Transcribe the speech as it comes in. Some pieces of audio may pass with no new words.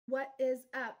What is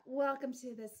up? Welcome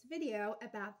to this video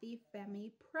about the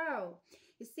FemiPro.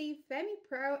 You see,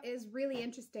 FemiPro is really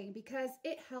interesting because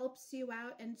it helps you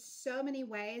out in so many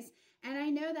ways. And I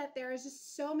know that there's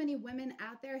just so many women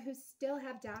out there who still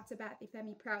have doubts about the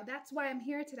FemiPro. That's why I'm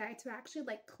here today to actually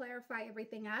clarify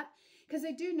everything up, because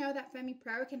I do know that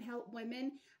FemiPro can help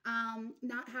women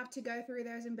not have to go through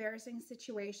those embarrassing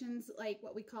situations like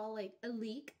what we call a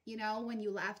leak, you know, when you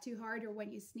laugh too hard or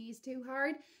when you sneeze too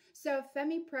hard. So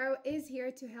FemiPro is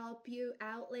here to help you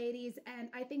out, ladies, and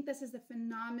I think this is a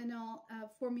phenomenal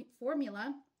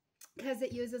formula because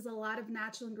it uses a lot of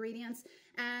natural ingredients,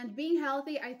 and being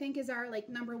healthy I think is our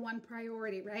number one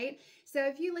priority, right? So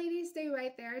if you ladies stay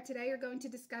right there, today you're going to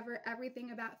discover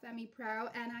everything about FemiPro,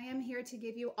 and I am here to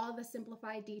give you all the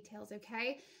simplified details,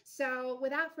 okay? So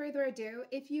without further ado,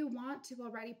 if you want to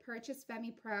already purchase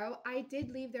FemiPro, I did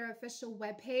leave their official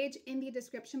webpage in the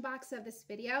description box of this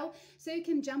video, so you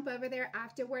can jump over there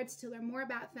afterwards to learn more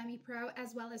about FemiPro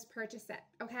as well as purchase it,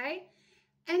 okay?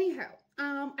 Anyhow,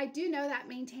 I do know that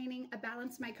maintaining a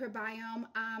balanced microbiome,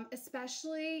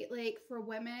 especially for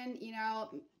women, you know,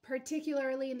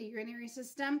 particularly in the urinary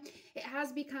system, it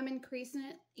has become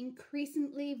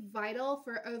increasingly vital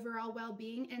for overall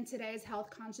well-being in today's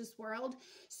health-conscious world.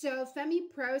 So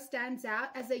FemiPro stands out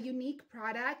as a unique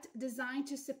product designed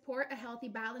to support a healthy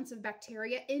balance of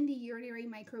bacteria in the urinary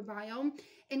microbiome,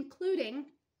 including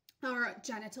our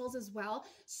genitals as well.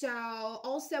 So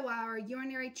also our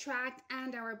urinary tract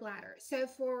and our bladder. So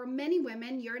for many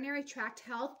women, urinary tract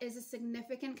health is a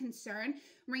significant concern,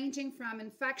 ranging from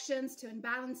infections to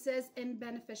imbalances in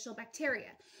beneficial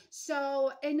bacteria.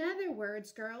 So in other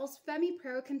words, girls,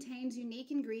 FemiPro contains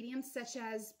unique ingredients such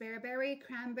as bearberry,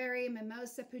 cranberry,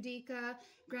 mimosa pudica,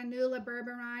 granula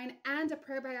berberine, and a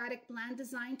probiotic blend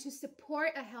designed to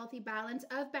support a healthy balance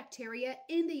of bacteria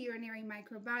in the urinary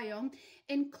microbiome,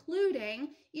 including,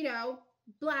 you know,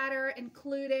 bladder,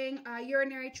 including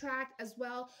urinary tract as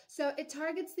well. So it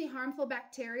targets the harmful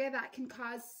bacteria that can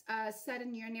cause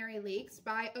sudden urinary leaks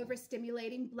by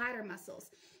overstimulating bladder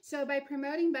muscles. So by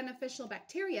promoting beneficial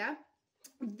bacteria,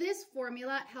 this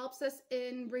formula helps us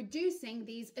in reducing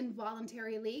these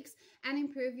involuntary leaks and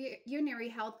improve urinary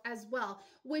health as well,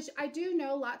 which I do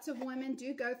know lots of women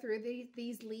do go through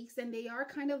these leaks, and they are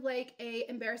kind of like a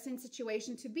embarrassing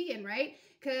situation to be in, right?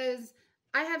 Because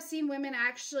I have seen women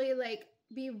actually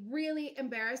be really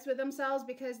embarrassed with themselves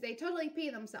because they totally pee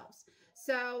themselves.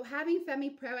 So having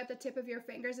FemiPro at the tip of your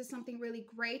fingers is something really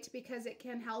great because it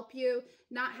can help you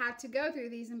not have to go through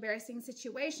these embarrassing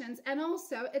situations. And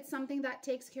also it's something that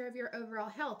takes care of your overall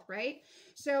health, right?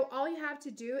 So all you have to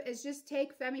do is just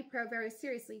take FemiPro very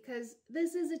seriously because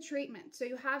this is a treatment. So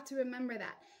you have to remember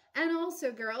that. And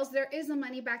also, girls, there is a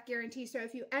money-back guarantee. So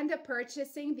if you end up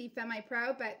purchasing the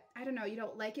FemiPro, but I don't know, you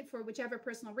don't like it for whichever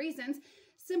personal reasons,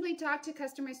 simply talk to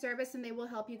customer service and they will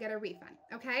help you get a refund,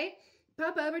 okay?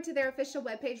 Pop over to their official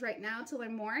webpage right now to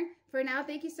learn more. For now,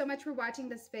 thank you so much for watching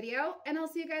this video, and I'll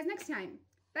see you guys next time.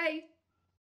 Bye!